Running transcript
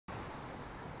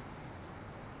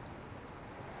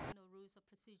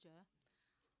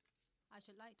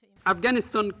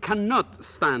Afghanistan cannot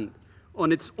stand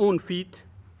on its own feet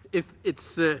if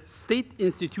its state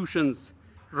institutions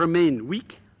remain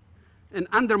weak and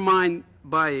undermined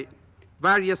by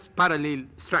various parallel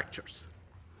structures,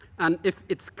 and if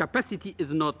its capacity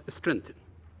is not strengthened.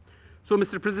 So,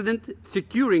 Mr. President,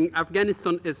 securing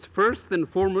Afghanistan is first and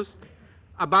foremost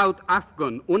about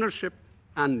Afghan ownership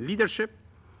and leadership,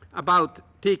 about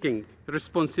taking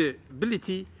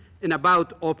responsibility, and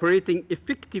about operating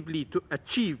effectively to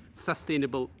achieve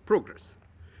sustainable progress.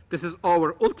 This is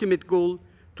our ultimate goal,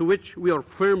 to which we are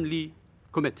firmly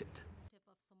committed.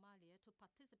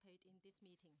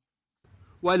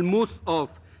 While most of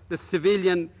the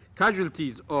civilian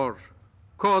casualties are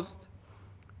caused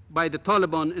by the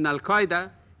Taliban and Al-Qaeda,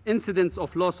 incidents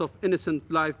of loss of innocent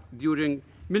life during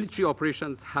military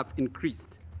operations have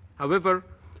increased. However,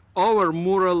 our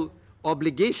moral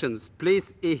obligations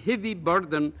place a heavy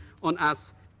burden on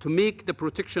us to make the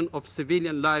protection of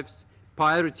civilian lives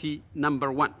priority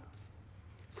number one.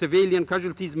 Civilian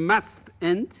casualties must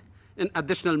end, and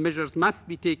additional measures must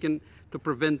be taken to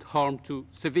prevent harm to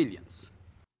civilians.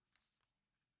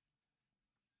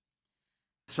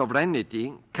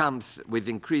 Sovereignty comes with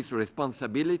increased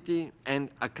responsibility and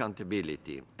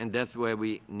accountability, and that's where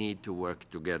we need to work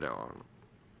together on.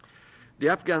 The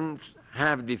Afghans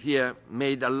have this year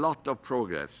made a lot of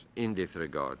progress in this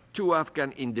regard. 2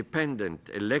 Afghan independent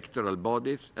electoral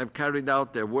bodies have carried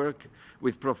out their work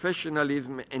with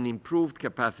professionalism and improved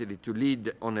capacity to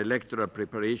lead on electoral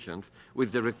preparations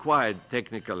with the required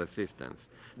technical assistance.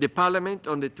 The parliament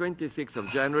on the 26th of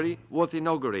January was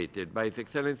inaugurated by His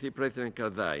Excellency President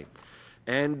Karzai,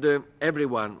 and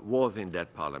everyone was in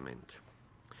that parliament.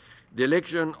 The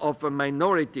election of a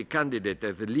minority candidate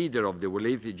as a leader of the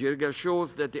Walesi Jirga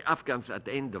shows that the Afghans, at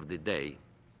the end of the day,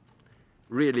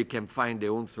 really can find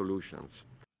their own solutions.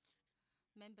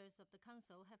 Members of the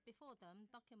council have before them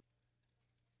documented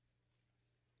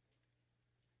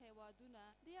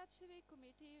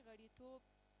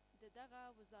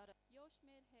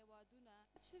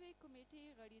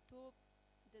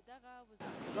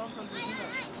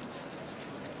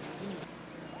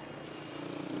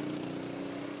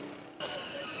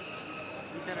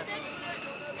Gracias.